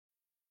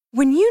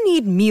When you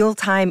need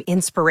mealtime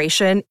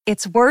inspiration,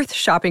 it's worth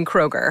shopping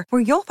Kroger,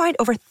 where you'll find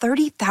over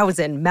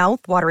 30,000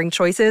 mouth-watering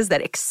choices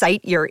that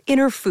excite your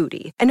inner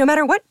foodie. And no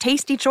matter what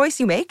tasty choice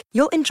you make,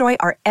 you'll enjoy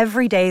our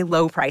everyday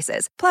low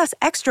prices, plus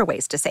extra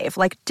ways to save,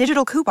 like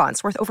digital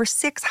coupons worth over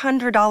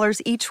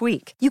 $600 each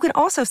week. You can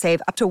also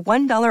save up to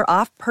 $1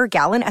 off per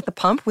gallon at the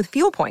pump with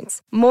fuel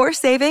points. More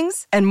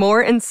savings and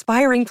more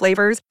inspiring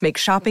flavors make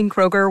shopping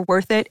Kroger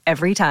worth it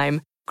every time.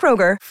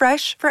 Kroger,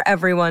 fresh for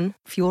everyone.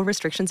 Fuel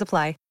restrictions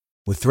apply.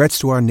 With threats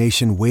to our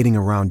nation waiting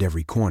around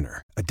every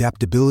corner,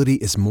 adaptability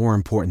is more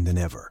important than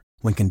ever.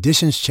 When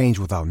conditions change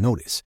without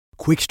notice,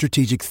 quick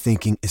strategic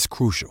thinking is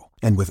crucial.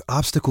 And with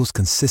obstacles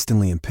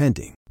consistently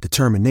impending,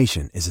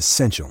 determination is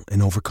essential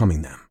in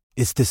overcoming them.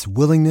 It's this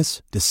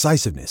willingness,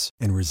 decisiveness,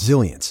 and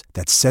resilience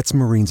that sets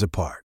Marines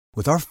apart.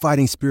 With our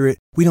fighting spirit,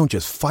 we don't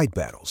just fight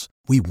battles,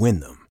 we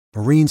win them.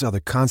 Marines are the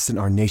constant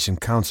our nation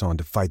counts on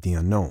to fight the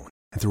unknown.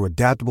 And through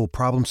adaptable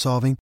problem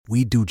solving,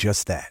 we do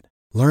just that.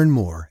 Learn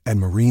more at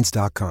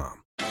marines.com.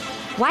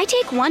 Why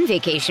take one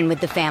vacation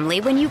with the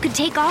family when you could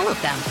take all of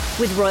them?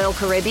 With Royal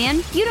Caribbean,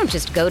 you don't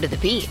just go to the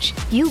beach.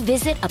 You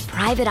visit a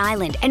private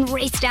island and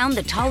race down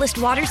the tallest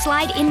water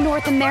slide in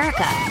North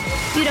America.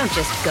 You don't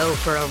just go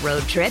for a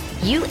road trip.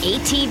 You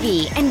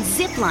ATV and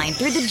zip line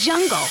through the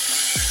jungle.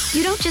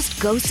 You don't just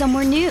go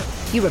somewhere new.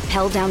 You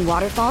rappel down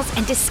waterfalls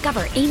and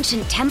discover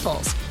ancient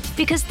temples.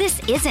 Because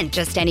this isn't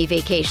just any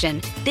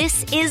vacation.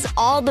 This is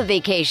all the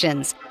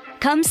vacations.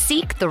 Come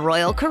seek the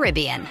Royal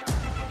Caribbean.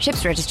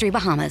 Ships Registry,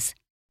 Bahamas.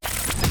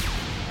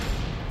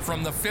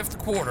 From the Fifth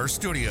Quarter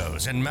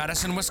Studios in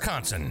Madison,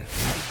 Wisconsin,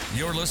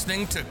 you're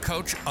listening to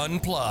Coach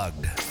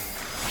Unplugged.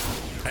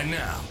 And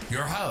now,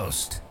 your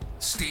host,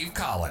 Steve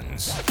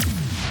Collins.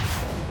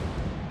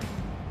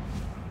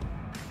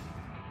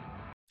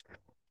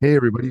 Hey,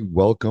 everybody.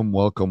 Welcome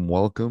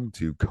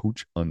to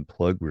Coach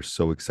Unplugged. We're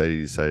so excited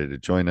you decided to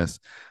join us.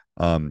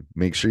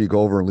 Make sure you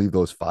go over and leave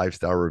those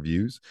 5-star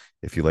reviews.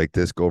 If you like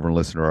this, go over and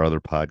listen to our other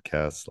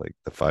podcasts like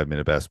the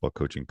 5-Minute Basketball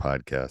Coaching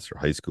Podcast or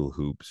High School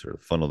Hoops or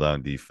Funnel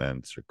Down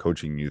Defense or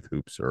Coaching Youth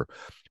Hoops or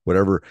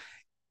whatever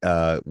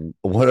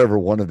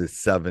one of the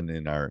 7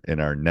 in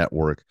our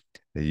network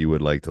that you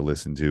would like to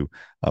listen to.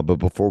 But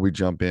before we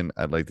jump in,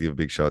 I'd like to give a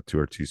big shout out to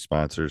our 2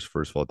 sponsors.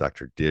 First of all,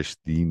 Dr. Dish,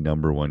 the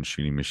 #1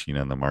 shooting machine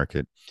on the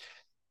market.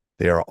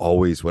 They are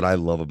always, what I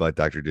love about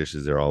Dr. Dish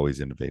is they're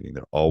always innovating.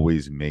 They're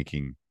always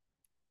making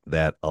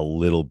that a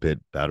little bit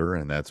better,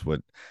 and that's why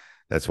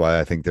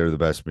I think they're the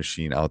best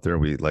machine out there.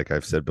 Like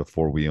I've said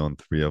before, we own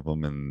 3 of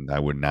them, and I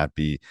would not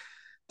be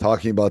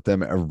talking about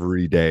them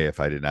every day if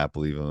I did not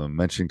believe in them.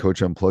 Mention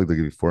Coach Unplugged, they'll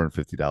give you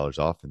 $450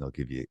 off, and they'll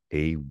give you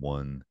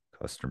A1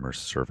 customer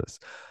service.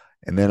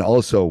 And then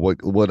also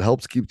what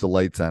helps keep the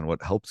lights on,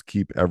 what helps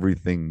keep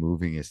everything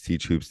moving is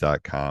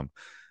teachhoops.com.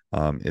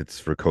 It's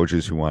for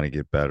coaches who want to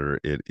get better.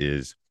 It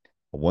is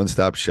a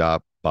one-stop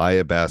shop by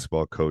a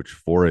basketball coach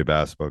for a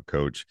basketball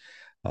coach.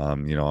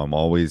 I'm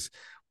always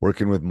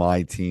working with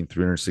my team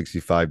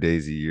 365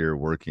 days a year,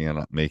 working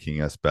on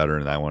making us better.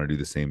 And I want to do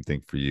the same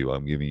thing for you.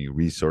 I'm giving you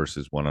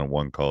resources,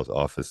 one-on-one calls,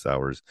 office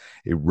hours,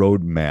 a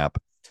roadmap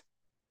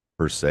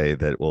per se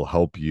that will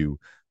help you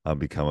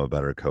become a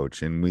better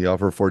coach. And we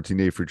offer a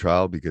 14-day free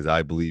trial because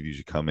I believe you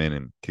should come in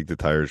and kick the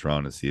tires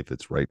around and see if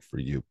it's right for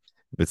you.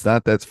 If it's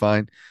not, that's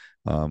fine.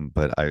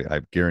 But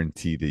I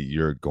guarantee that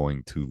you're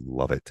going to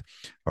love it.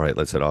 All right,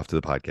 let's head off to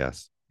the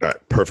podcast. All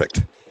right,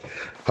 perfect.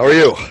 How are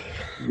you?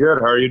 Good.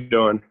 How are you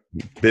doing?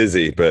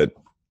 Busy, but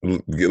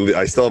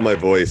I still have my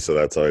voice, so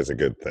that's always a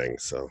good thing.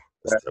 So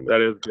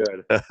that is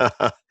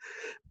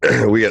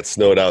good. We got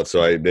snowed out,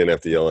 so I didn't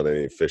have to yell at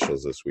any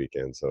officials this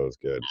weekend, so it was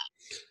good.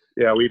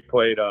 Yeah, we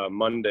played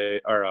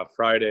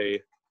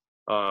Friday,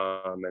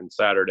 and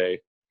Saturday.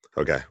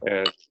 Okay.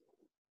 And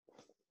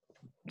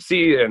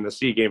the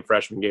C game,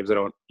 freshman games, I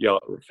don't yell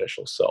at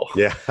officials. So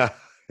yeah.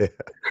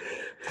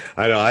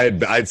 I know. I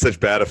had such a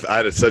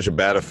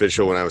bad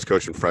official when I was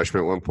coaching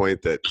freshmen at one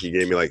point that he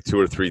gave me like 2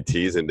 or 3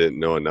 tees and didn't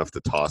know enough to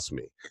toss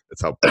me.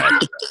 That's how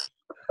bad.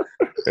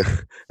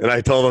 And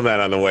I told him that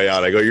on the way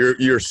out. I go,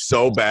 "You're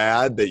so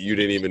bad that you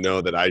didn't even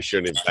know that I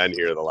shouldn't have been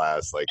here the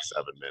last like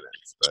 7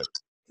 minutes." But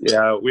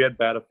yeah, we had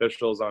bad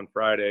officials on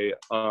Friday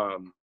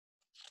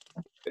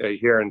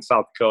here in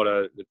South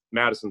Dakota,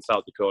 Madison,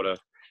 South Dakota,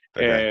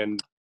 okay.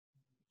 And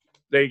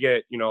they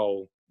get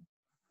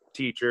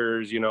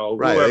teachers,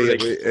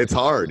 right. It's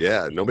hard.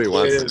 Yeah. Nobody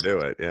wants to do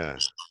it. Yeah.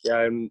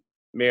 Yeah. And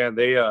man,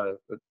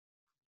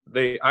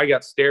 I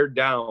got stared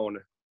down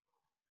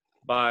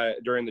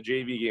during the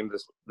JV game.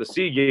 The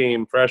C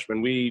game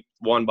freshman, we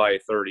won by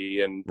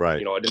 30 and, right.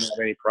 I didn't have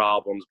any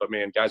problems, but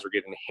man, guys were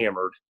getting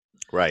hammered.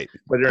 Right.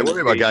 But I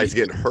worry about guys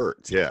getting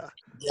hurt. Yeah.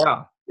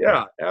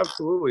 Yeah,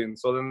 absolutely. And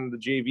so then the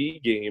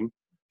JV game,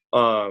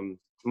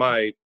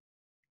 my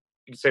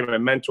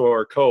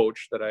mentor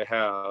coach that I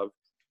have,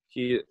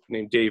 he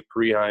named Dave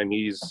Preheim.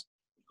 He's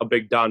a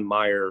big Don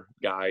Meyer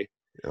guy.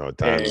 Oh,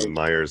 Don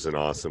Meyer's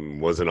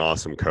was an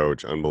awesome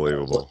coach.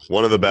 Unbelievable.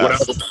 One of the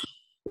best.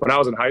 When I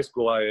was in high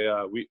school,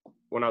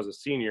 when I was a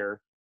senior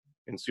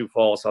in Sioux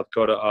Falls, South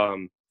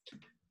Dakota,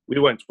 we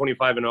went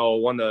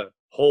 25-0, won the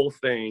whole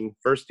thing,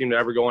 first team to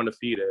ever go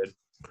undefeated.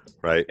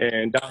 Right.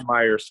 And Don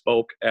Meyer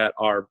spoke at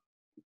our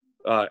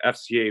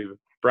FCA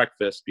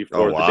breakfast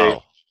before the day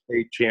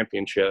state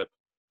championship.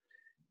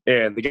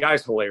 And the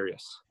guy's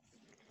hilarious.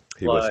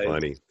 He was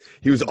funny.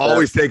 He was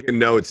always taking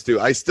notes too.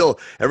 I still,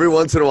 every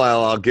once in a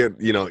while, I'll get,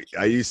 he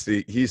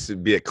used to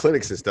be at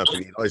clinics and stuff,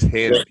 and he'd always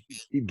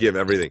he'd give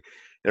everything.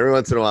 Every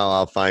once in a while,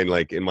 I'll find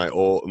like in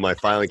my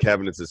filing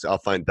cabinets, I'll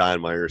find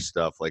Don Meyer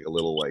stuff, like a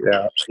little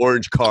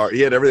orange car.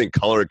 He had everything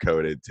color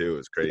coded too. It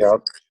was crazy. Yeah.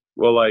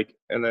 Well,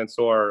 and then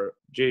so our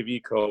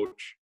JV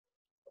coach,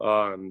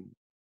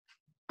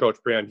 Coach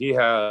Brand, he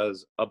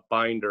has a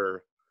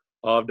binder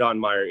of Don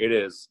Meyer. It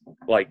is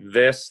like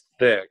this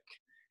thick.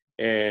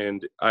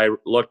 And I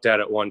looked at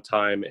it one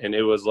time, and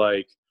it was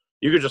like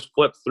you could just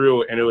flip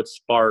through and it would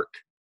spark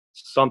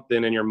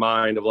something in your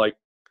mind of like,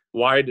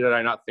 why did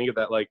I not think of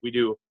that? Like we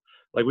do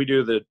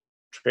the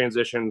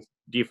transition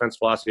defense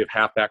philosophy of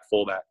halfback,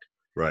 fullback.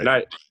 Right. And I,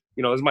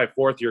 this is my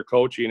 4th year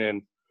coaching,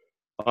 and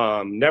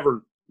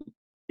never,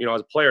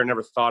 as a player,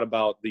 never thought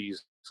about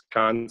these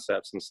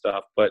concepts and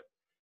stuff. But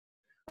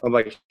I'm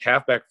like,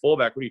 halfback,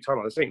 fullback, what are you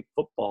talking about? This ain't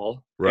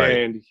football. Right.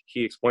 And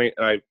he explained,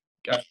 and I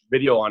got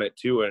video on it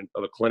too,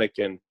 of a clinic,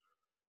 and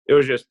it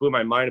was just blew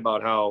my mind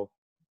about how,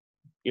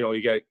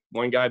 you get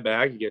one guy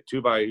back, you get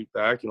two by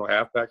back,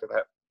 halfback at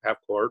the half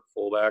court,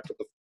 fullback at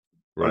the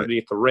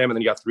underneath the rim, and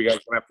then you got 3 guys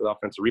coming after the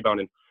offensive rebound,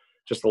 and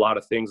just a lot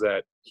of things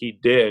that he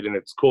did. And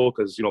it's cool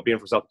because being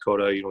from South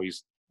Dakota,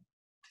 he's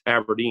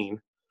Aberdeen,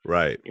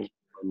 right? It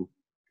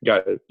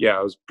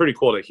was pretty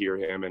cool to hear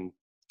him and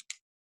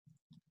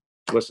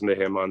listen to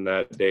him on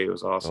that day. It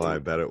was awesome. Oh, I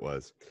bet it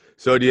was.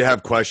 So, do you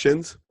have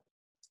questions?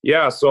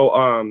 Yeah. So,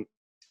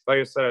 like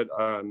I said,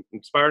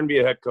 inspired to be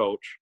a head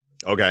coach.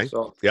 Okay.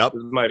 So, yep.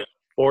 This is my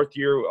 4th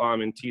year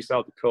in T,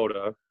 South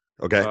Dakota.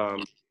 Okay.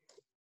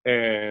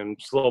 And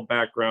just a little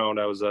background,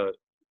 I was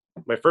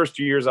my first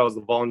 2 years, I was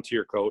the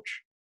volunteer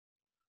coach.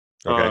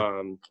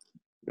 Okay.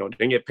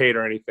 Didn't get paid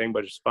or anything,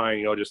 but just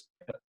fine, just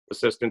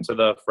assistant to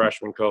the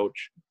freshman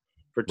coach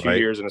for 2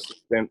 years and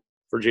assistant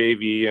for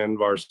JV and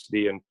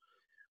varsity. And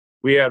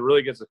we had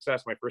really good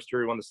success. My first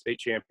year, we won the state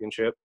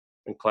championship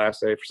in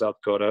Class A for South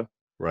Dakota.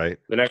 Right.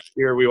 The next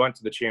year, we went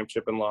to the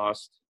championship and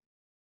lost.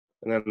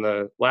 And then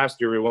the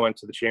last year, we went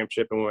to the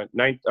championship and we went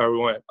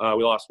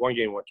we lost one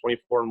game, we went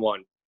 24-1.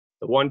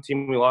 The one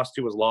team we lost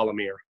to was La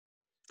Lumiere.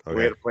 Okay.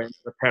 We had to play in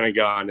the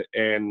Pentagon,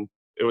 and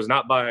it was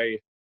not by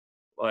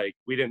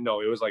we didn't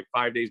know. It was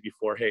 5 days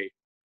before. Hey,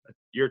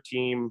 your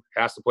team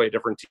has to play a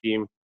different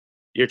team.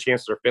 Your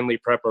chances are Findlay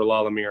Prep or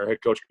La Lumiere. Head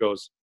coach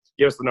goes,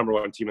 give us the number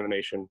 1 team in the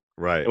nation.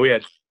 Right. And we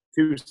had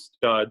 2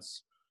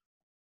 studs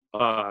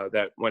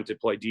that went to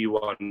play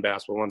D1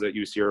 basketball. One's at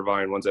UC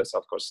Irvine, one's at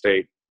South Dakota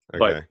State.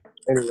 Okay.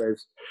 But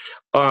anyways,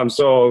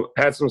 so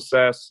had some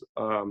success.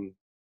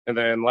 And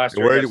then last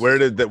year, where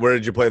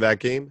did you play that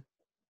game?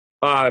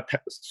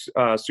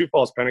 Sioux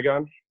Falls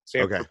Pentagon,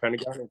 Sanford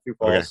Pentagon, and Sioux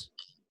Falls.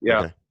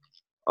 Okay.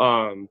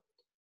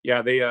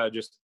 Yeah. They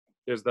just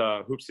is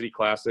the Hoop City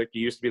Classic. It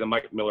used to be the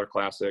Mike Miller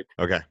Classic.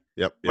 Okay.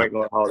 Yep. Mike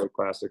Miller Holiday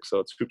Classic. So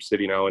it's Hoop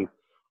City now, and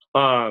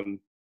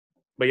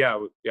but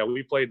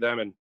we played them,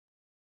 and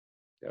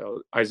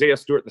Isaiah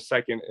Stewart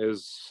II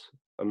is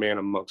a man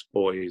amongst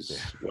boys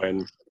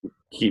when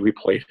we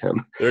played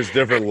him. There's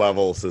different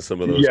levels to some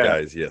of those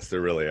guys. Yes,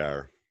 there really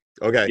are.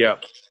 Okay. Yeah.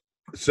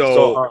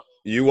 So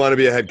you want to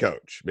be a head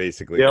coach,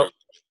 basically. Yep.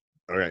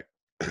 Okay.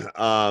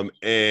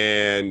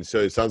 And so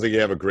it sounds like you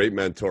have a great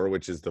mentor,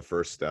 which is the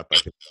first step. I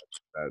think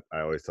that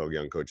I always tell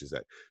young coaches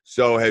that.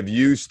 So have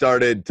you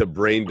started to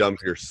brain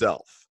dump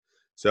yourself?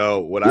 So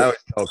what I always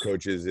tell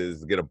coaches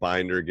is get a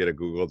binder, get a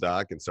Google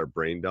Doc, and start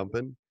brain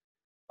dumping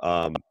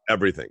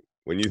everything.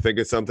 When you think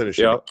of something, it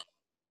should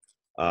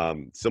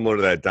be similar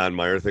to that Don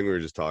Meyer thing we were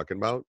just talking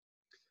about.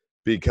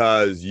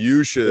 Because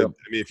you should, I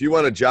mean, if you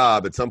want a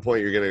job, at some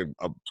point you're going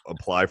to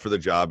apply for the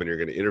job and you're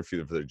going to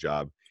interview for the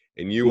job,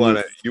 and you want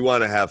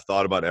to have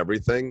thought about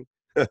everything,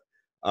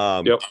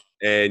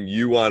 and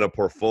you want a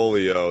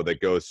portfolio that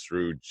goes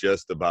through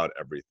just about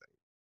everything.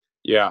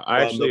 Yeah,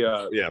 I actually,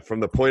 from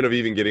the point of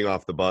even getting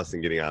off the bus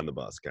and getting on the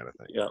bus, kind of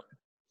thing.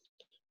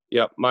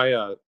 Yeah.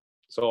 My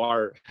so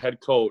our head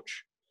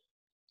coach,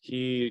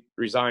 he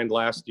resigned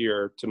last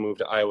year to move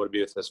to Iowa to be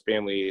with his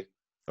family.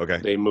 Okay.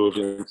 They moved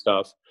and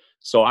stuff.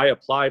 So I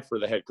applied for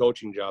the head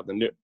coaching job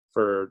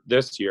for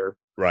this year.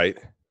 Right.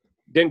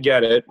 Didn't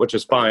get it, which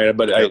is fine,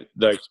 but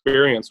the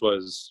experience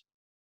was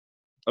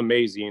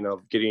amazing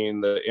of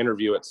getting the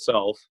interview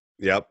itself.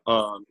 Yep.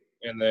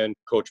 And then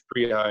Coach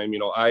Preheim,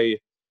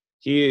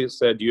 he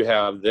said, do you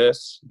have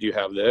this? Do you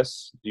have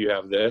this? Do you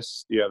have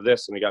this? Do you have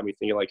this? And it got me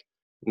thinking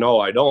no,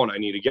 I don't. I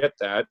need to get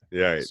that.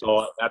 Yeah.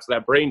 So that's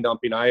that brain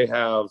dumping. I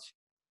have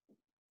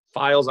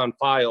files on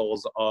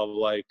files of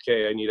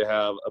okay, I need to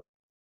have a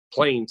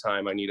playing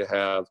time. I need to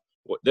have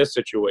this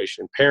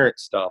situation, parent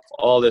stuff,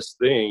 all these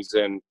things.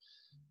 And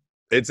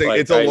it's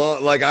a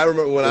long, I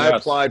remember when I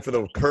applied for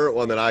the current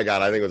one that I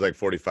got, I think it was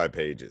 45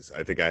 pages.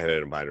 I think I had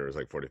it in binder. It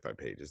was 45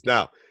 pages.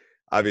 Now,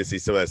 obviously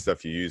some of that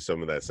stuff you use,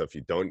 some of that stuff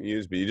you don't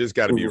use, but you just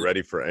got to be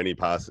ready for any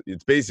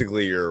it's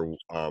basically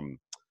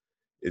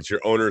it's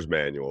your owner's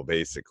manual,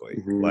 basically.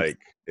 Like,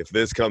 if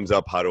this comes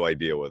up, how do I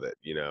deal with it?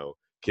 You know,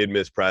 kid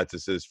missed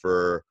practices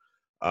for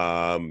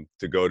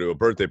to go to a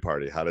birthday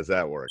party. How does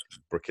that work?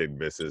 For kid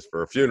misses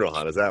for a funeral.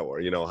 How does that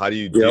work? You know, how do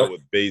you deal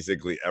with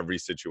basically every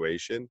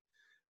situation?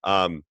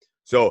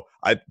 So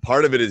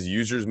part of it is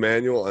user's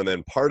manual, and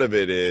then part of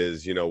it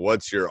is, you know,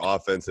 what's your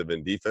offensive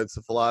and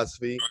defensive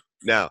philosophy?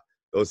 Now,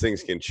 those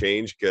things can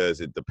change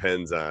because it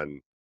depends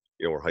on,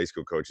 you know, we're high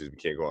school coaches. We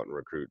can't go out and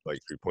recruit like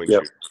 3-point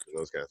shooters and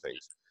those kind of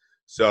things.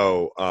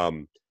 So,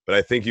 but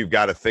I think you've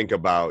got to think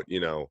about, you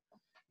know,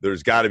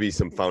 there's got to be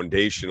some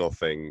foundational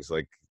things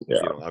like,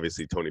 you know,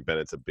 obviously Tony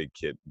Bennett's a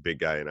big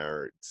guy in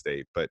our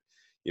state, but,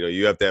 you know,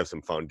 you have to have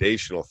some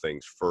foundational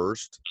things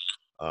first.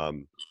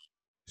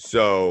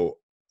 So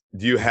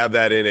do you have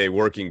that in a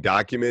working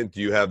document?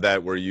 Do you have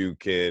that where you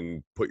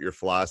can put your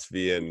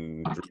philosophy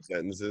in 3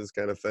 sentences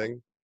kind of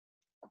thing?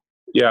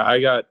 Yeah, I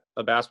got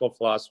a basketball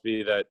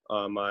philosophy that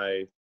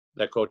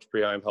that Coach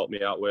Preheim helped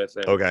me out with.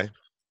 And, okay.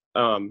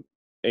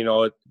 You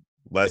know,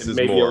 less is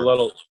may more. Be a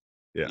little,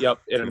 yeah. Yep,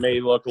 and it may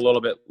look a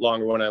little bit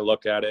longer when I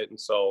look at it, and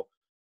so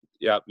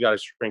yeah, you got to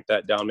shrink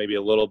that down maybe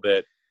a little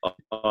bit.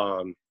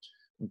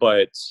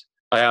 But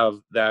I have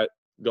that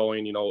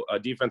going. You know, a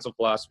defensive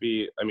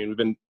philosophy. I mean,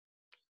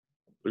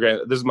 this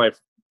is my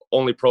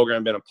only program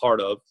I've been a part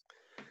of,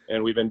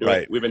 and we've been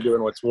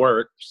doing what's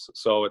worked.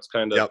 So it's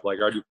kind of like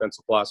our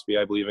defensive philosophy.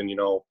 I believe in, you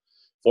know,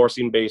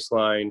 forcing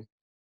baseline.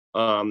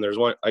 There's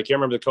one, I can't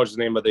remember the coach's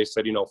name, but they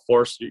said, you know,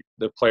 force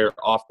the player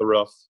off the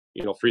roof,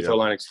 you know, free throw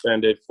line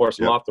extended, force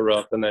them off the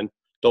roof, and then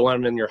don't let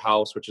them in your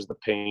house, which is the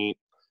paint.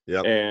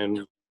 And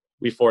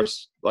we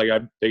force, like,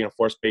 I'm big into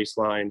force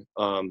baseline,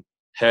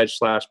 hedge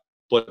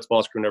 / blitz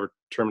ball screen, whatever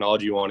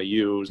terminology you want to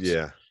use.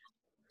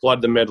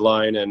 Flood the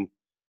midline and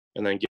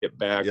then get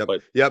back.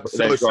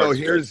 So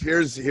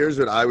here's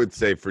what I would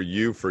say for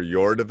you, for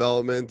your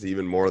development,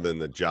 even more than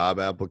the job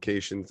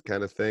applications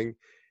kind of thing,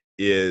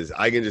 is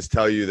I can just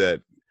tell you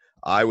that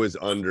I was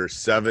under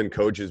 7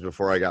 coaches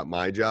before I got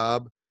my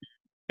job,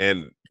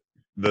 and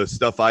the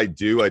stuff I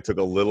do, I took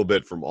a little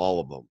bit from all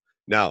of them.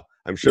 Now,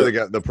 I'm sure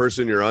the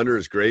person you're under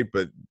is great,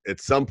 but at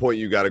some point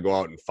you got to go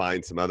out and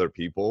find some other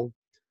people.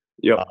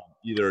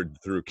 Either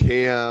through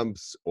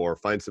camps or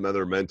find some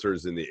other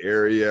mentors in the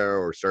area,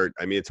 or start.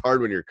 I mean, it's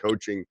hard when you're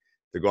coaching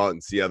to go out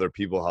and see other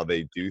people, how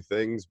they do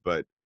things,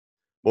 but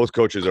most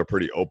coaches are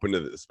pretty open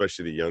to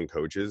especially the young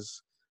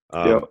coaches.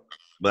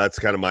 That's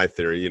kind of my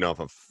theory. You know, if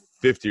a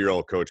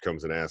 50-year-old coach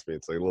comes and asks me,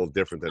 it's like a little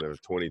different than a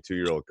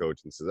 22-year-old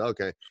coach and says,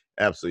 okay,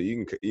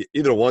 absolutely.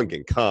 Either one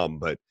can come,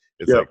 but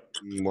it's like,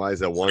 why is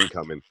that one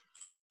coming?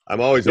 I'm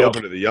always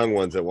open to the young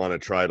ones that want to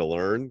try to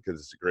learn because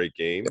it's a great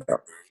game.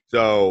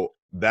 So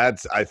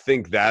I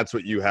think that's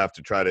what you have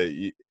to try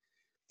to,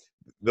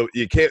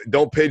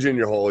 don't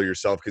pigeonhole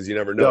yourself, because you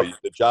never know.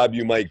 The job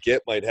you might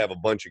get might have a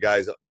bunch of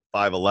guys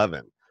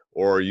 5'11",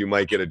 or you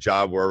might get a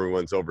job where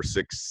everyone's over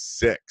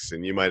 6'6",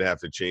 and you might have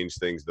to change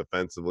things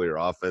defensively or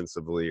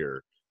offensively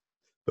or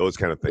those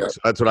kind of things.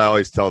 So that's what I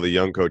always tell the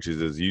young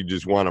coaches is you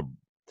just want to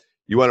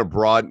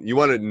broaden, you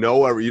want to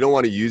know, you don't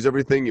want to use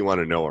everything, you want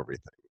to know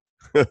everything.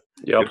 You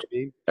know what I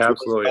mean?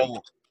 Absolutely.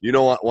 You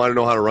don't want to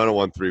know how to run a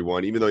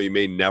 1-3-1, even though you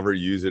may never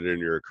use it in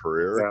your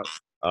career.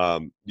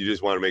 You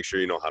just want to make sure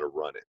you know how to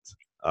run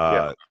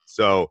it.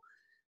 So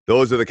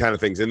those are the kind of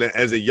things. And then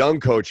as a young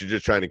coach, you're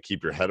just trying to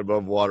keep your head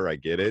above water. I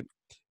get it.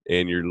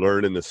 And you're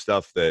learning the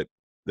stuff that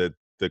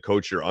the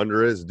coach you're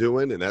under is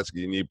doing. And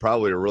you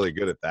probably are really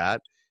good at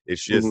that.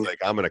 It's just like,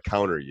 I'm going to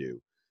counter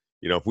you.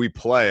 You know, if we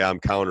play, I'm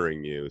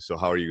countering you. So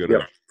how are you going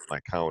to my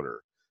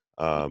counter?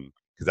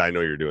 Because I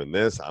know you're doing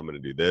this. I'm going to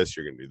do this.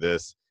 You're going to do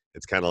this.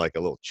 It's kind of like a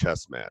little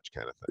chess match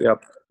kind of thing.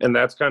 And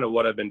that's kind of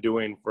what I've been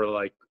doing for,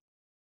 like,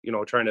 you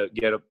know, trying to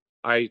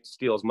I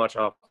steal as much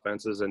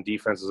offenses and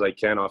defenses as I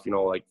can off, you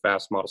know, like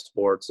Fast Model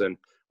Sports and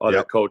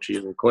other coaches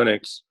and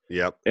clinics.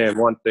 And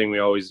one thing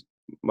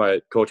my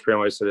coach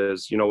always said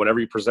is, you know, whenever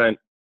you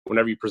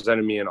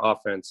presented me an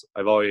offense,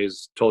 I've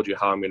always told you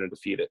how I'm going to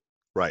defeat it.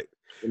 Right.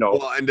 You know.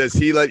 Well, and does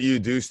he let you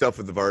do stuff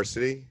with the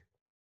varsity?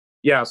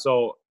 Yeah.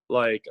 So,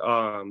 like,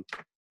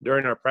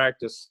 during our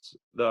practice,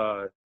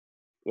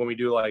 when we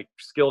do like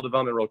skill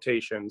development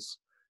rotations,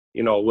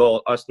 you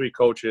know, us 3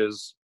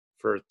 coaches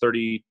for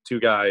 32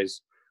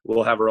 guys,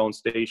 we'll have our own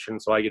station.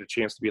 So I get a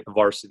chance to be at the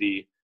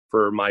varsity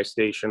for my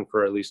station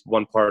for at least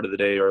one part of the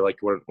day, or like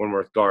when we're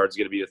with guards,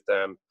 get to be with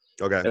them.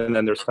 Okay. And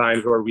then there's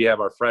times where we have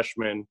our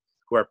freshmen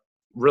who are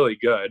really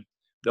good.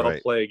 They'll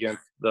play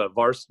against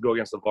go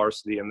against the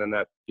varsity, and then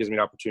that gives me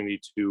an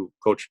opportunity to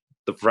coach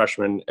the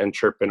freshmen and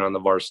chirp in on the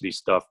varsity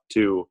stuff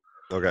too.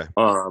 Okay.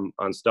 On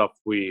stuff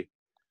we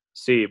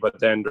see. But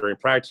then during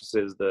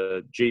practices,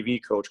 the JV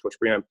Coach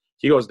Preheim,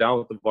 he goes down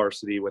with the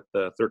varsity with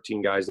the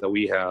 13 guys that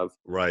we have.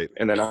 Right.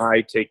 And then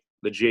I take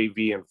the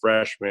JV and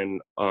freshmen.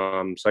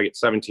 So I get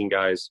 17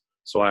 guys.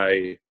 So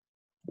I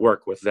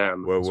work with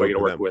them. So I get to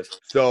work with.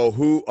 So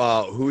who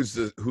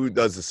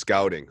does the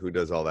scouting? Who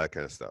does all that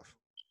kind of stuff?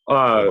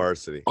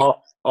 Varsity.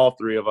 All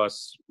three of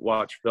us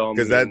watch film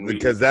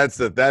Because that's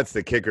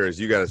the kicker is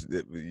you guys.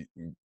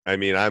 I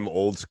mean, I'm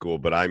old school,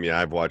 but I mean,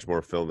 I've watched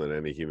more film than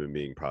any human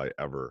being probably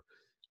ever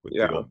with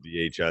the old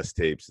VHS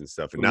tapes and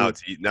stuff. And now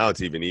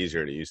it's even easier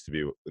than it used to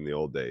be in the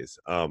old days.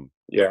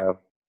 Yeah.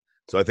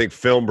 So I think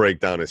film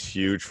breakdown is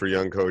huge for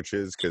young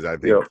coaches because I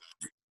think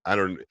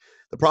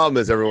the problem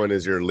is everyone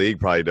is your league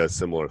probably does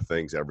similar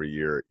things every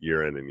year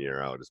in and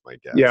year out is my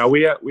guess. Yeah,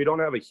 we don't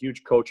have a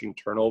huge coaching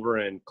turnover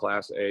in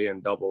Class A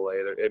and Double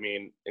A. I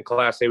mean, in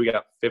Class A we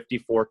got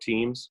 54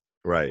 teams.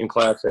 Right. In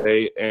Class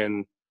A,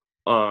 and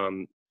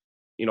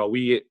you know,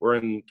 we're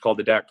in called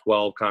the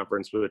DAC-12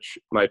 conference, which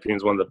in my opinion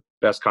is one of the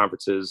best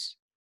conferences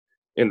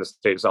in the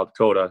state of South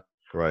Dakota.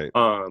 Right.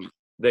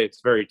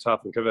 It's very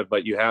tough and competitive,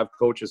 but you have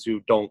coaches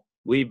who don't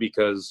leave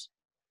because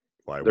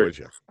why would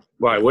you?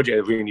 Why would you?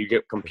 I mean, you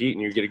compete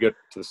and you get to go to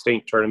the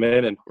state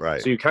tournament, and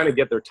right. So you kind of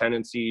get their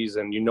tendencies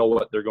and you know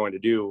what they're going to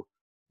do.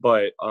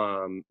 But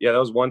that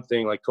was one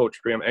thing. Like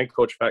Coach Graham and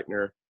Coach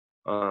Fechner,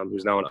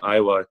 who's now in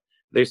Iowa,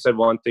 they said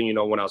one thing. You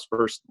know, when I was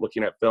first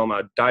looking at film,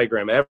 I'd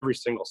diagram every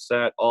single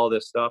set, all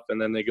this stuff,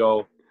 and then they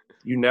go,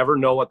 "You never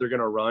know what they're going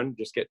to run.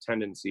 Just get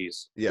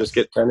tendencies. Yes. Just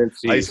get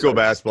tendencies." High school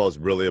basketball is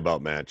really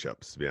about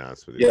matchups. To be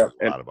honest with you, yeah, it's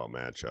a lot about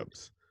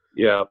matchups.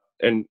 Yeah,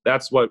 and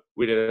that's what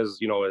we did. Is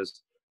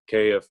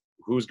okay, if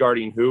who's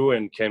guarding who,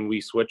 and can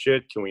we switch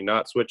it? Can we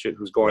not switch it?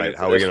 Who's going? Right.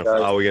 How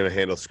are we gonna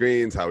handle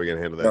screens? How are we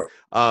gonna handle that?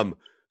 No.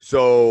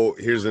 So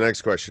here's the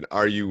next question: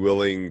 Are you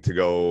willing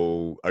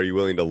to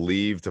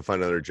leave to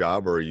find another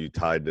job, or are you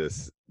tied to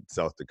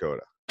South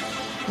Dakota?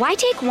 Why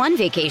take one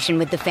vacation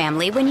with the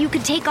family when you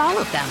could take all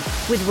of them?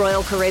 With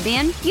Royal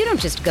Caribbean, you don't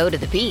just go to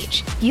the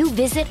beach. You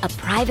visit a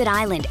private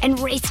island and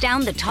race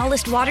down the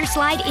tallest water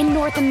slide in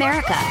North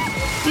America.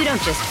 You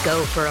don't just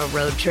go for a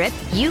road trip.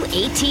 You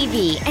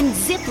ATV and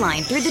zip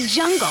line through the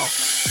jungle.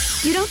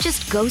 You don't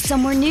just go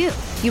somewhere new.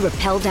 You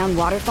rappel down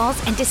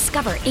waterfalls and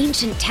discover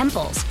ancient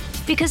temples.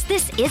 Because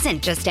this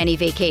isn't just any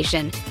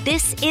vacation.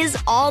 This is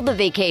all the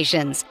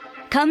vacations.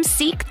 Come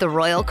seek the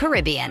Royal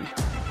Caribbean.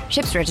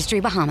 Ships Registry,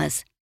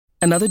 Bahamas.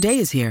 Another day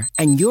is here,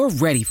 and you're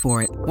ready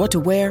for it. What to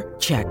wear?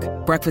 Check.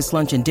 Breakfast,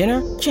 lunch, and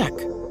dinner? Check.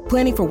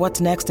 Planning for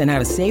what's next and how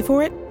to save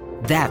for it?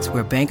 That's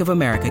where Bank of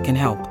America can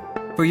help.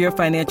 For your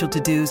financial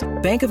to-dos,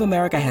 Bank of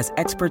America has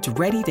experts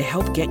ready to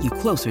help get you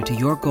closer to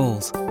your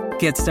goals.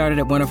 Get started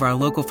at one of our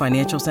local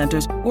financial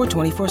centers or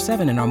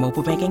 24/7 in our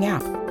mobile banking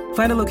app.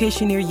 Find a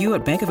location near you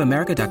at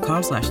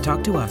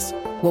bankofamerica.com/talktous.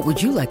 What would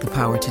you like the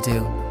power to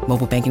do?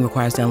 Mobile banking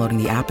requires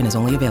downloading the app and is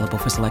only available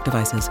for select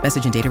devices.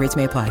 Message and data rates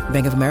may apply.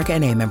 Bank of America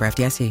NA, member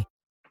FDIC.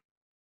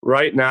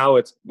 Right now,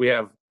 we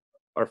have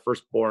our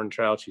firstborn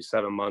child. She's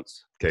 7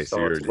 months. Okay,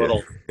 so it's a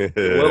little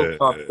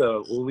tough to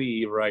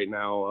leave right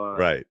now.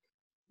 Right.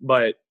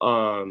 But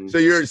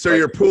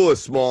your pool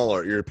is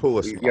smaller. Your pool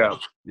is smaller. Yeah.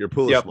 Your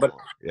pool is smaller.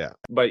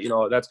 But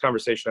that's a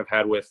conversation I've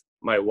had with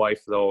my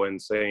wife though,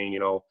 and saying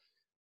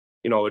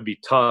it'd be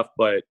tough,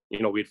 but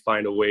we'd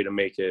find a way to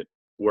make it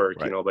work.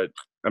 Right. But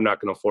I'm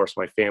not going to force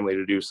my family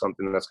to do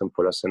something that's going to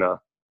put us in a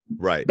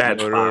right. bad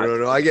spot.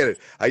 No. I get it.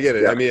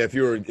 Yeah. I mean, if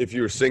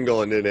you were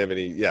single and didn't have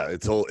any,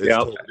 it's totally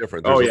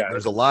different.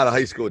 There's a lot of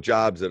high school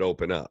jobs that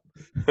open up.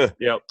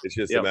 Yep. It's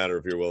just a matter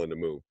if you're willing to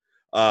move.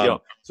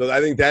 So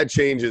I think that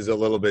changes a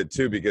little bit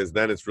too, because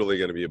then it's really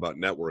going to be about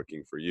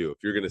networking for you. If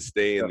you're going to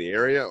stay in the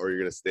area or you're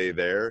going to stay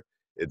there,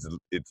 it's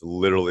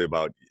literally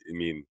about, I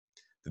mean,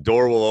 the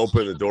door will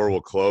open, the door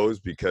will close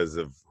because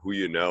of who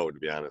you know, to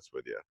be honest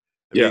with you.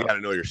 You got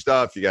to know your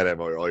stuff. You got to have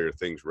all your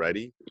things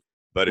ready.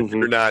 But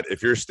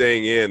if you're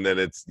staying in,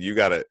 then you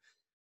got to,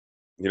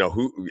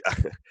 who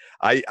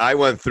I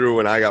went through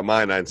when I got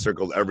mine, I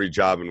circled every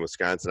job in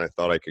Wisconsin I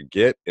thought I could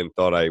get and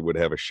thought I would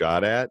have a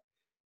shot at.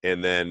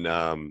 And then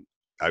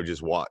I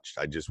just watched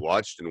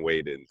and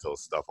waited until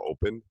stuff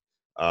opened.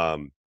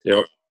 So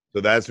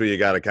that's what you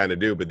got to kind of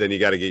do. But then you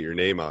got to get your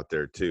name out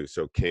there too.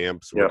 So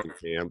camps, working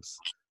camps,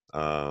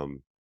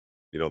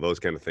 those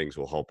kind of things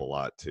will help a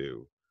lot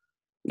too.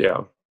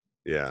 Yeah.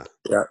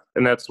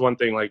 And that's one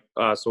thing,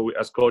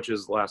 as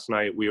coaches last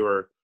night, we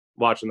were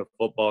watching the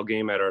football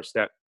game at our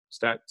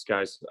stats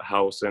guy's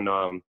house. And,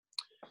 I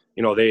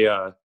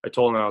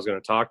told them I was going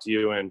to talk to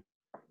you and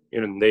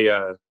they,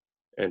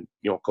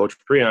 Coach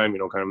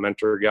Preheim, kind of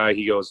mentor guy,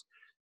 he goes,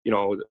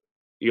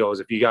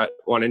 if you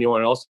want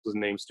anyone else's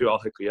names too, I'll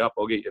hook you up.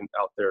 I'll get you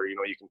out there.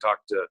 You can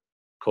talk to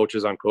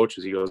coaches on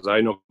coaches. He goes,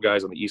 I know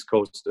guys on the East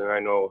Coast and I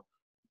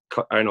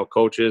know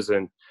coaches,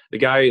 and the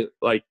guy,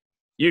 like,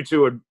 you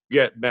two would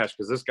get meshed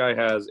because this guy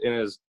has in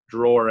his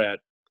drawer at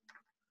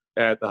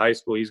the high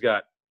school, he's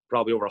got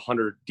probably over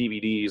 100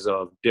 DVDs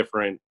of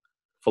different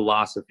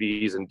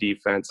philosophies and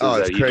defenses. Oh,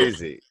 it's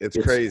crazy. It's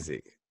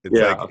crazy.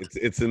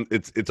 It's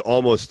it's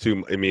almost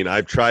too. I mean,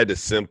 I've tried to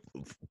simple.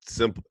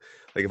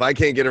 Like, if I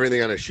can't get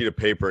everything on a sheet of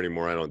paper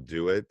anymore, I don't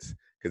do it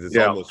because it's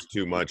almost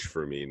too much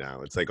for me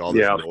now. It's like all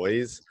this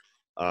noise.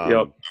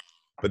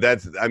 But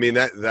that's, I mean,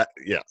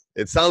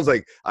 it sounds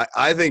like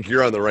I think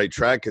you're on the right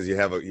track because you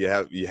have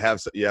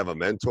a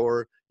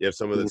mentor, you have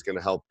someone that's going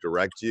to help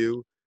direct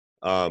you.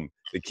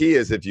 The key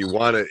is if you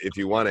want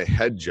a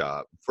head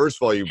job, first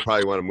of all, you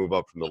probably want to move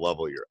up from the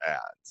level you're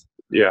at.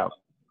 Yeah.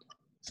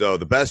 So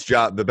the best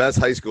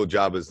high school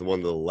job is the one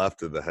to the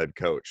left of the head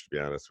coach, to be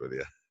honest with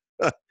you.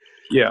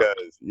 Yeah.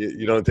 Because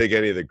you don't take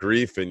any of the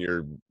grief, and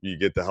you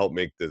get to help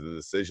make the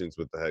decisions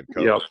with the head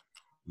coach. Yep.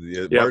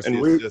 The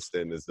varsity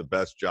assistant is the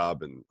best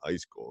job in high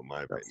school, in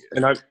my opinion.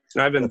 And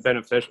I've been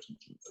beneficial,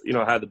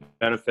 had the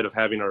benefit of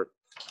having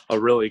a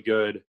really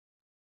good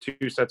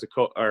two sets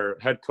of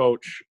head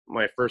coach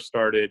when I first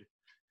started,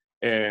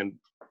 and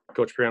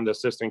Coach Graham, the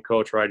assistant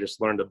coach, where I just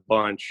learned a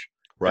bunch.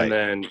 Right. And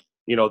then,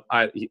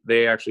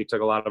 they actually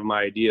took a lot of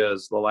my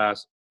ideas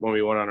when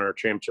we went on our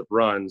championship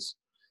runs.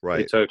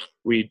 Right.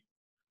 We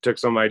took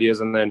some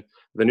ideas, and then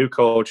the new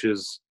coach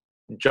is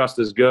just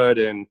as good,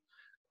 and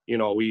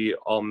we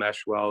all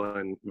mesh well.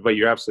 But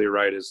you're absolutely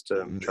right, is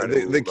to try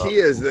to the key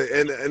is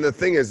and the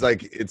thing is,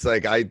 like, it's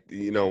like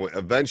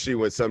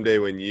eventually someday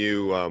when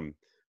you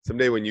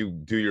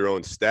do your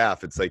own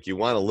staff, it's like you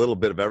want a little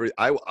bit of every.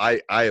 I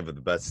have the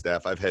best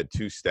staff. I've had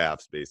 2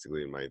 staffs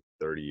basically in my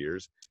 30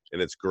 years,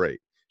 and it's great.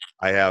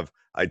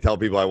 I tell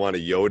people I want a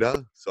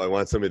Yoda, so I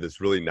want somebody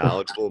that's really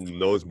knowledgeable,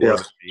 knows more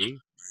than me.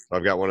 So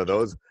I've got one of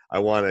those. I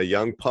want a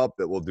young pup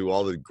that will do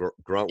all the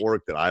grunt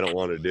work that I don't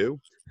want to do.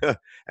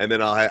 And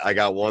then I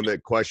got one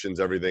that questions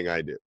everything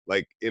I do,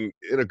 like in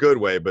a good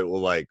way, but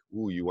will like,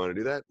 ooh, you want to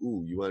do that?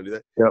 Ooh, you want to do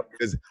that? Yep.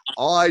 Because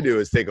all I do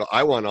is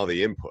I want all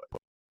the input.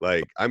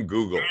 Like, I'm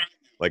Google.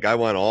 Like, I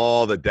want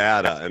all the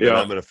data, and then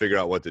I'm going to figure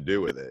out what to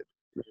do with it.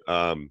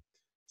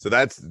 So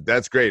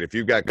that's great. If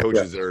you've got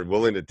coaches that are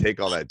willing to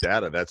take all that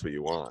data, that's what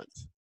you want.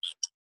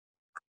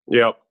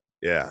 Yep.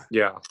 Yeah.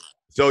 Yeah.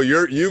 So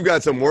you've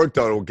got some work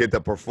done to get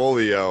the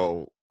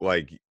portfolio.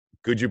 Like,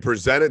 could you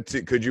present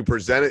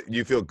it?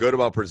 You feel good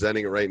about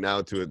presenting it right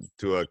now to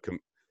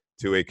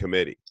a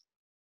committee?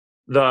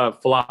 The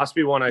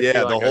philosophy one, I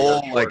feel the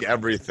whole, like,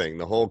 everything,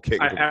 the whole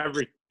kick.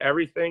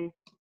 Everything.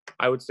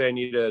 I would say I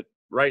need to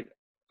write.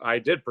 I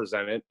did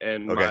present it,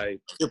 and my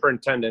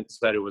superintendent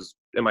said it was,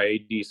 and my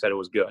AD said it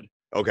was good.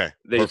 Okay.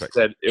 They Perfect.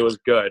 said it was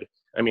good.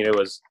 I mean, it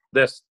was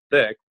this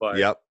thick, but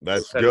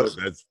that's good.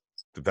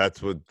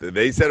 That's what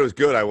they said. It was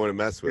good. I want to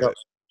mess with it.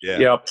 Yeah.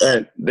 Yep.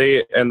 And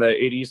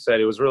the AD said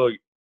it was really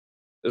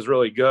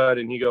good.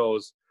 And he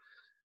goes,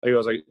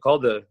 I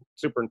called the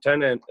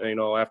superintendent,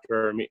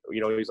 after me,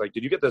 he's like,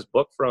 did you get this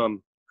book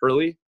from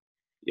Hurley?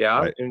 Yeah.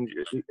 Right.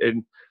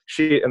 And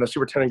the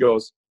superintendent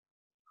goes,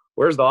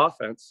 where's the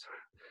offense?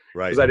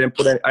 Right.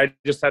 Because I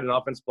just had an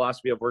offense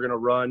philosophy of, we're going to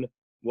run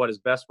what is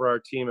best for our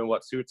team and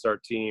what suits our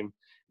team.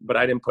 But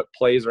I didn't put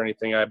plays or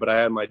anything. But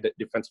I had my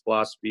defense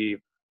philosophy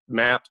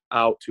mapped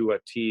out to a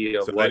T.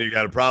 Then you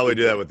got to probably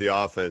do that with the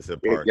offensive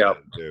part.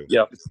 Too.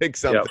 Yep. Just pick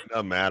something that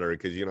doesn't matter,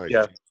 because Yep.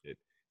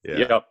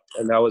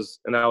 And that was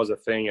a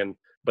thing.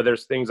 But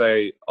there's things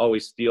I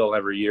always steal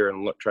every year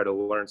and try to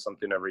learn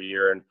something every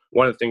year. And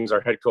one of the things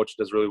our head coach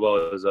does really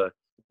well is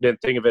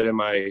didn't think of it in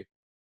my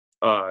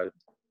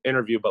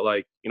interview, but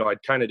I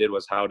kind of did,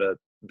 was how to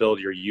build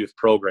your youth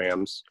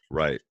programs.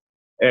 Right.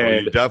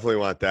 And you definitely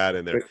want that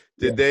in there.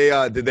 Did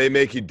they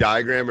make you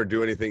diagram or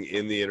do anything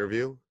in the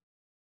interview?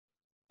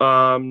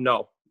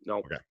 No.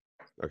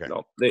 Okay.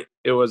 No,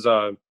 it was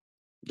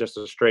just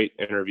a straight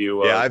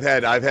interview. I've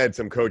had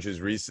some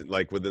coaches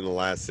like within the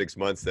last 6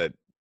 months that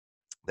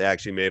they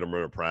actually made them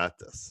run a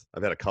practice.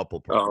 I've had a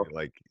couple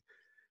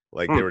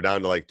they were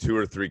down to like 2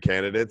 or 3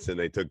 candidates, and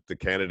they took the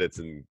candidates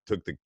and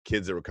took the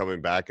kids that were coming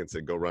back and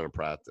said, go run a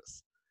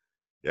practice.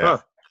 Yeah.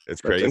 It's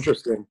crazy. That's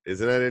interesting.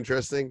 Isn't that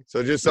interesting?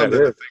 So just something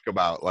to think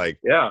about. Like,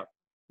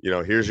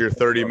 here's your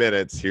 30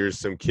 minutes. Here's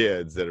some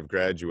kids that have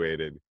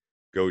graduated.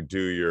 Go do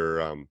your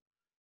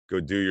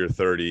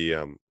 30.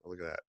 Look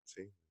at that.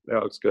 See?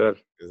 That looks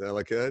good. Does that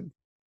look good?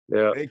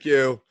 Yeah. Thank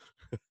you.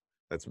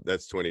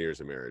 That's 20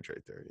 years of marriage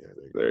right there. Yeah.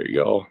 There you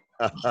go.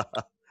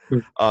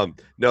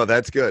 No,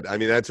 that's good. I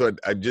mean, that's what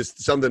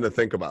just something to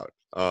think about.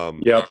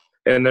 Yep.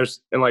 And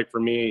for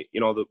me,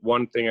 the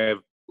one thing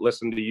I've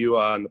listened to you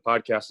on the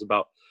podcast is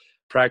about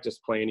practice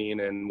planning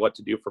and what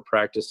to do for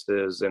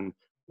practices and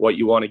what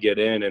you want to get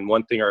in. And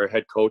one thing our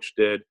head coach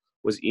did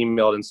was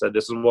emailed and said,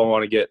 this is what I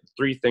want to get,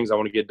 3 things I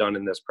want to get done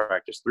in this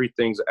practice, 3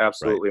 things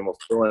absolutely, and we'll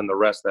fill in the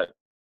rest that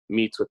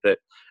meets with it.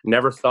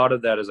 Never thought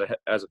of that as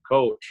a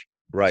coach.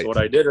 Right. So what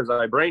I did is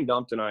I brain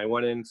dumped, and I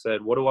went in and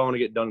said, what do I want to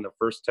get done in the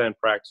first 10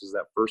 practices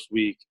that first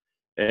week?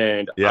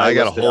 And I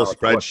got a whole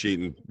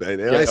spreadsheet,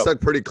 and I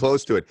stuck pretty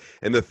close to it.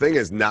 And the thing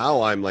is,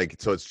 now I'm like,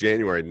 so it's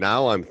January.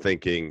 Now I'm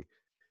thinking,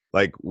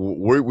 like,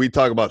 we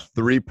talk about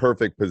 3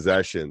 perfect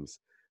possessions,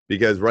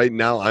 because right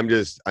now I'm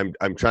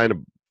trying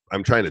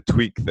to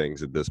tweak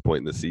things at this point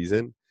in the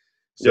season.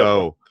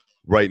 So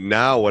right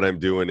now what I'm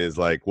doing is,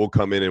 like, we'll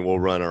come in and we'll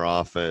run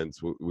our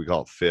offense. We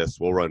call it fists.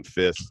 We'll run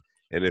fists.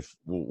 And if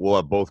we'll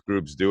have both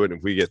groups do it,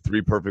 if we get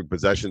 3 perfect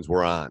possessions,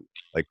 we're on.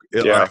 Like,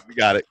 all right, we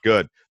got it.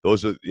 Good.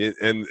 Those are,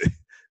 and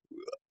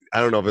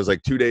I don't know if it was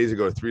like 2 days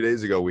ago or 3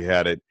 days ago we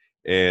had it,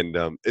 and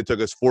it took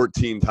us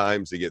 14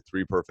 times to get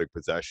 3 perfect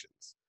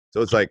possessions.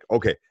 So it's like,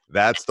 okay,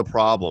 that's the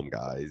problem,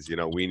 guys.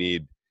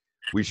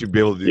 We should be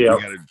able to do. We got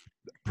to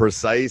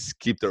precise,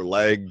 keep their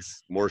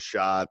legs, more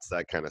shots,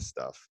 that kind of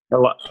stuff.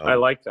 I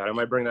like that. I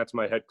might bring that to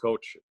my head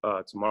coach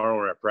tomorrow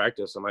or at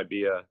practice. It might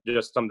be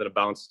just something to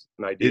bounce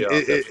an idea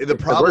off. The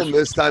problem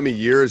this time of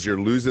year is you're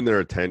losing their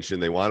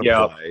attention. They want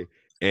to play,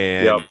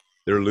 and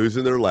they're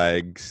losing their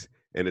legs.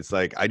 And it's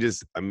like, I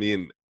just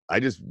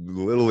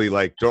literally,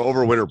 like,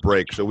 over winter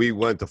break. So we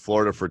went to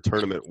Florida for a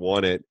tournament,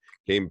 won it,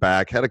 came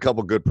back, had a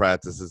couple good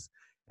practices.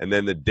 And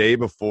then the day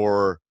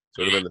before,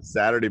 sort of the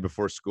Saturday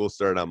before school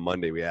started on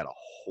Monday, we had a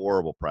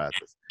horrible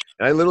practice.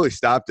 And I literally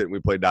stopped it and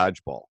we played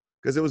dodgeball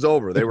because it was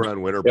over. They were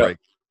on winter break.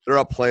 They're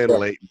up playing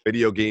late,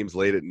 video games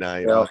late at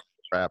night. All that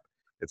crap.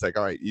 It's like,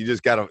 all right, you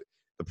just got to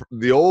 –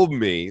 the old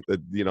me, the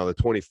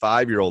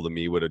 25-year-old of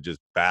me would have just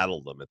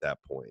battled them at that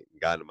point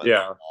and gotten them on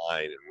the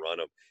line and run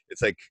them.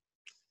 It's like,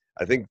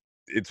 I think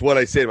it's what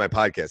I say in my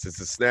podcast. It's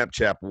a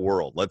Snapchat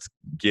world. Let's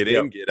get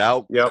in, get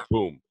out,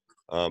 boom.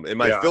 And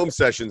my film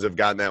sessions have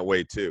gotten that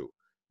way too.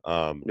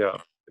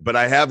 But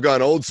I have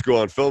gone old school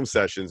on film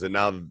sessions, and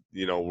now,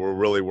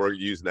 we're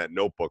using that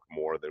notebook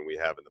more than we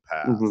have in the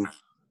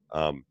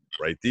past.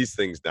 Write these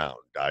things down,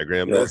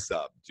 diagram this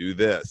up, do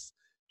this,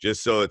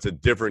 just so it's a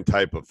different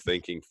type of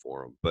thinking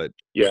for them. But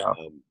it's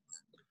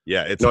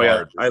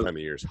hard. This time of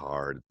year is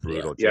hard,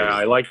 brutal.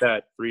 I like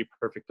that 3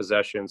 perfect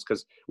possessions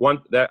because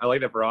I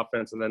like that for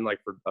offense, and then like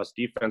for us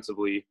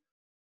defensively.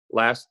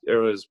 It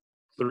was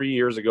 3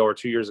 years ago or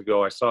 2 years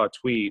ago, I saw a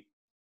tweet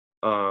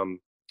on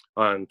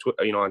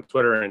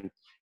Twitter, and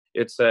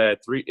it said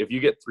if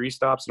you get 3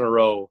 stops in a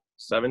row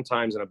 7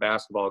 times in a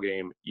basketball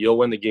game, you'll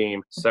win the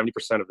game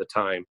 70% of the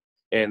time.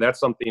 And that's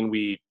something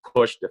we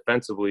pushed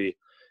defensively.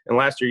 And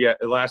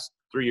the last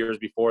 3 years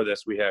before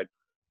this, we had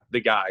the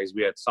guys.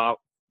 We had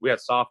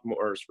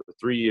sophomores for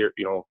 3 years.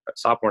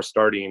 Sophomores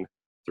starting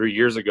 3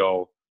 years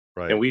ago,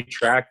 and we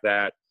tracked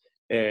that.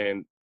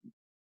 And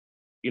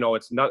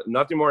it's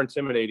nothing more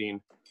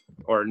intimidating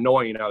or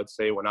annoying, I would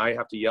say, when I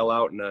have to yell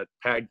out in a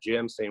packed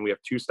gym saying we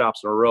have 2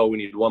 stops in a row, we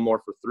need 1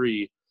 more for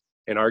 3,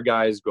 and our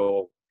guys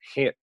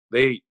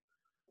they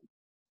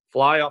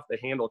fly off the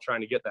handle trying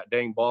to get that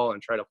dang ball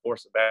and try to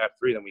force a bad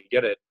 3, then we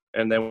get it,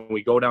 and then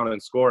we go down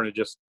and score, and it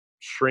just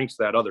shrinks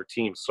that other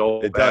team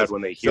so bad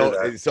when they hear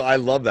that. So I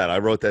love that. I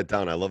wrote that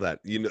down. I love that.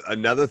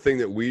 Another thing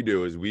that we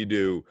do is we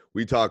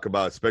talk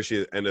about,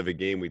 especially at the end of a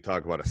game, we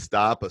talk about a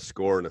stop, a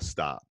score, and a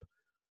stop.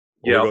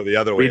 We go the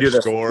other way. We do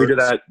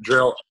that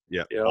drill.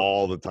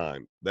 All the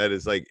time. That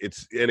is like,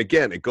 and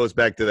again, it goes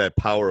back to that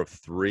power of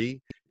 3.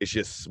 It's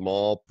just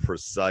small,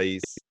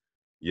 precise,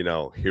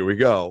 here we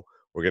go.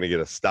 We're going to get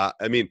a stop.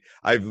 I mean,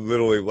 I've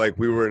literally, like,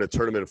 we were in a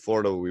tournament in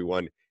Florida, we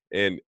won,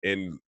 and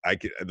the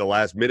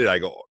last minute I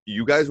go,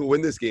 you guys will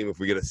win this game if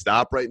we get a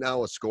stop right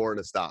now, a score and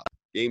a stop.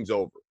 Game's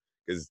over.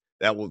 Because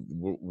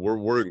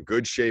we're in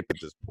good shape at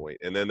this point.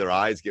 And then their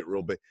eyes get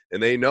real big,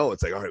 and they know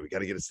it's like, all right, we got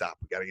to get a stop.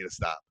 We got to get a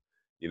stop.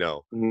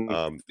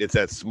 It's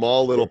that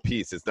small little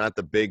piece. It's not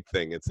the big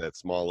thing. It's that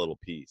small little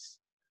piece.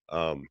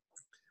 Our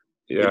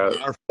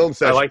film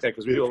session, I like that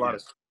because we do a lot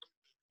of.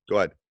 Go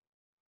ahead.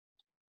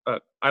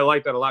 I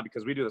like that a lot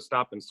because we do the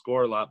stop and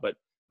score a lot. But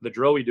the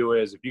drill we do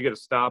is if you get a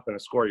stop and a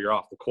score, you're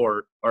off the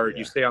court, or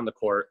you stay on the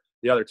court.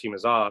 The other team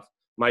is off.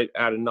 Might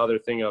add another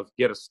thing of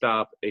get a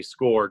stop, a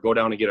score, go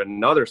down and get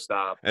another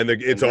stop, and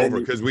it's over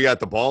because we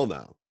got the ball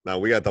now. Now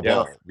we got the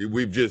ball.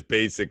 We've just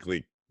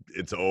basically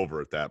it's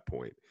over at that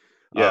point.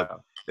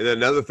 And then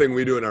another thing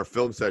we do in our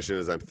film session,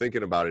 as I'm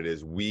thinking about it,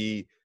 is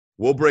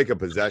we'll break a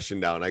possession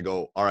down. I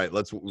go, all right,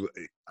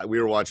 we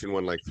were watching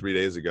one like 3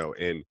 days ago,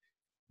 and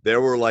there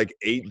were like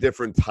 8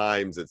 different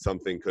times that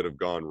something could have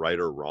gone right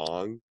or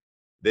wrong.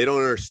 They don't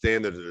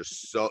understand that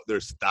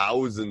there's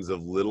thousands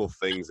of little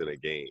things in a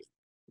game.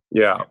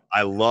 Yeah.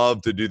 I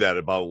love to do that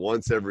about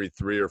once every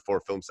 3 or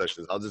 4 film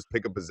sessions. I'll just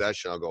pick a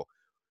possession. I'll go,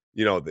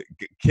 the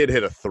kid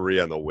hit a 3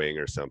 on the wing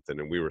or something,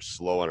 and we were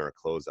slow on our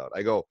closeout.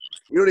 I go,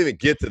 we don't even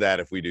get to that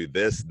if we do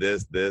this, and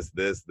this.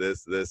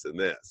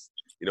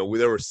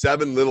 There were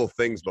 7 little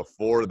things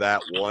before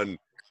that one,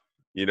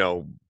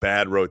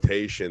 bad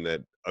rotation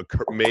that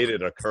made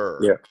it occur.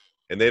 Yeah.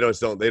 And they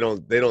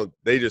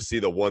just see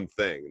the one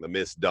thing, the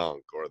missed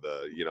dunk or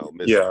the,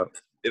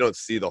 they don't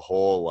see the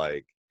whole,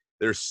 like,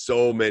 there's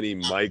so many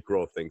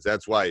micro things.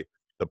 That's why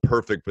the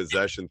perfect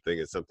possession thing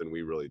is something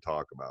we really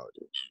talk about.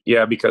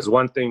 Yeah, because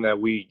one thing that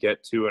we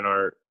get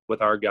to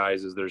with our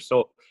guys is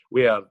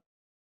we have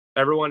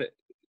everyone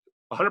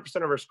 100%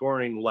 of our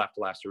scoring left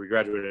last year. We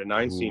graduated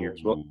 9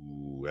 seniors. Well,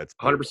 that's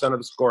 100% of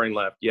the scoring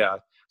left. Yeah.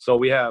 So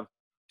we have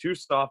 2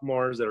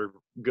 sophomores that are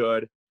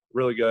good,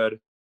 really good.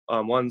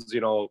 One's,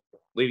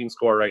 leading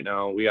scorer right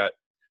now. We got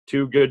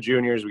 2 good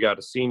juniors. We got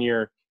a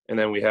senior, and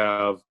then we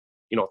have,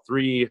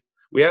 3.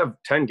 We have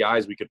 10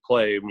 guys we could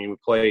play. I mean, we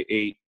play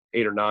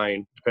 8 or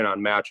 9, depending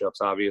on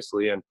matchups,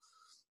 obviously. And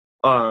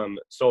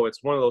so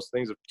it's one of those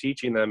things of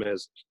teaching them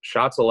is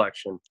shot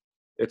selection.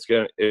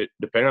 It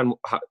depending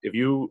on if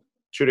you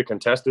shoot a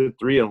contested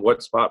 3 and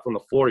what spot from the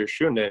floor you're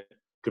shooting it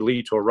could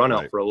lead to a run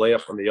out for a layup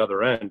from the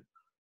other end.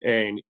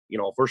 And,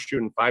 if we're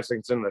shooting 5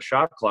 seconds into the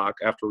shot clock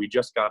after we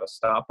just got a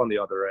stop on the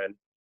other end,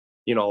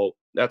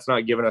 that's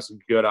not giving us a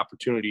good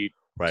opportunity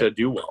to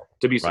do well.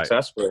 to be Right.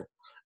 successful.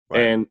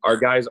 Right. And our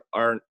guys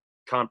aren't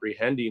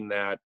comprehending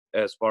that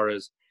as far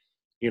as,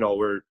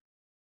 we're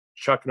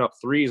chucking up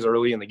threes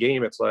early in the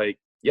game. It's like,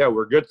 yeah,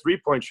 we're good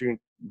 3-point shooting,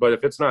 but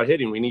if it's not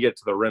hitting, we need to get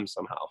to the rim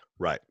somehow.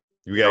 Right.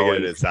 You got to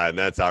get it inside. And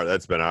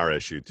that's been our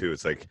issue too.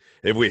 It's like,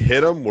 if we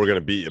hit them, we're going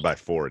to beat you by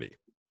 40.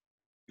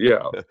 Yeah.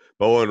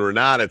 But when we're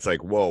not, it's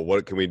like, whoa,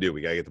 what can we do?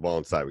 We got to get the ball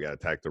inside. We got to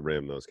attack the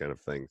rim, those kind of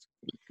things.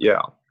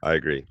 Yeah. I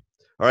agree.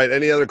 All right.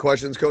 Any other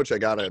questions, Coach? I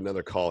got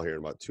another call here in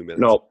about 2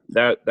 minutes. No,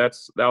 that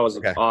was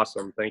Okay.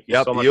 awesome. Thank you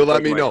Yep, so much. you for let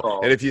taking me my know.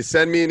 call. And if you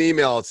send me an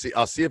email,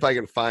 I'll see if I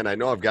can find. I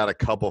know I've got a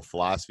couple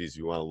philosophies.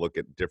 You want to look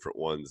at different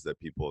ones that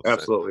people have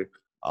Absolutely.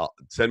 sent.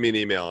 Send me an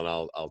email and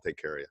I'll take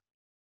care of you.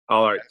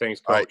 All right. Thanks,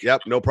 Coach. All right.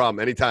 Yep. No problem.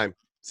 Anytime.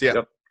 See ya.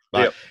 Yep.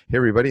 Bye. Yep. Hey,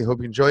 everybody. Hope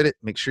you enjoyed it.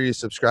 Make sure you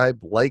subscribe,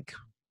 like,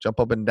 jump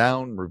up and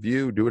down,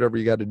 review, do whatever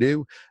you got to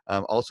do.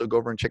 Also, go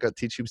over and check out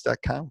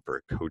teachhoops.com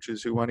for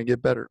coaches who want to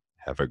get better.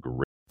 Have a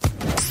great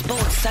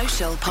Sports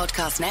Social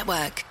Podcast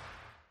Network.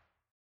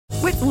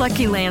 With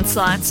Lucky Land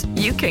Slots,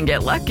 you can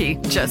get lucky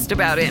just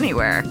about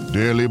anywhere.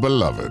 Dearly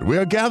beloved, we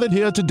are gathered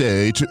here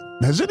today to...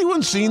 Has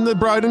anyone seen the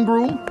bride and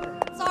groom?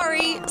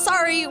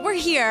 Sorry, we're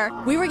here.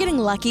 We were getting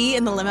lucky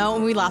in the limo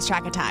and we lost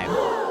track of time.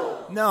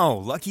 No,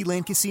 Lucky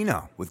Land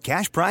Casino, with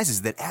cash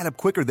prizes that add up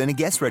quicker than a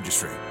guest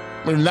registry.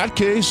 In that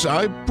case,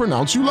 I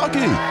pronounce you lucky.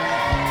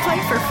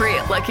 Play for free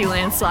at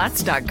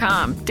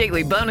LuckyLandSlots.com.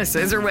 Daily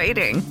bonuses are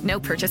waiting. No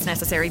purchase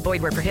necessary.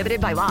 Void where prohibited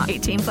by law.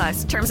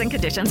 18+. Terms and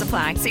conditions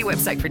apply. See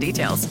website for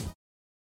details.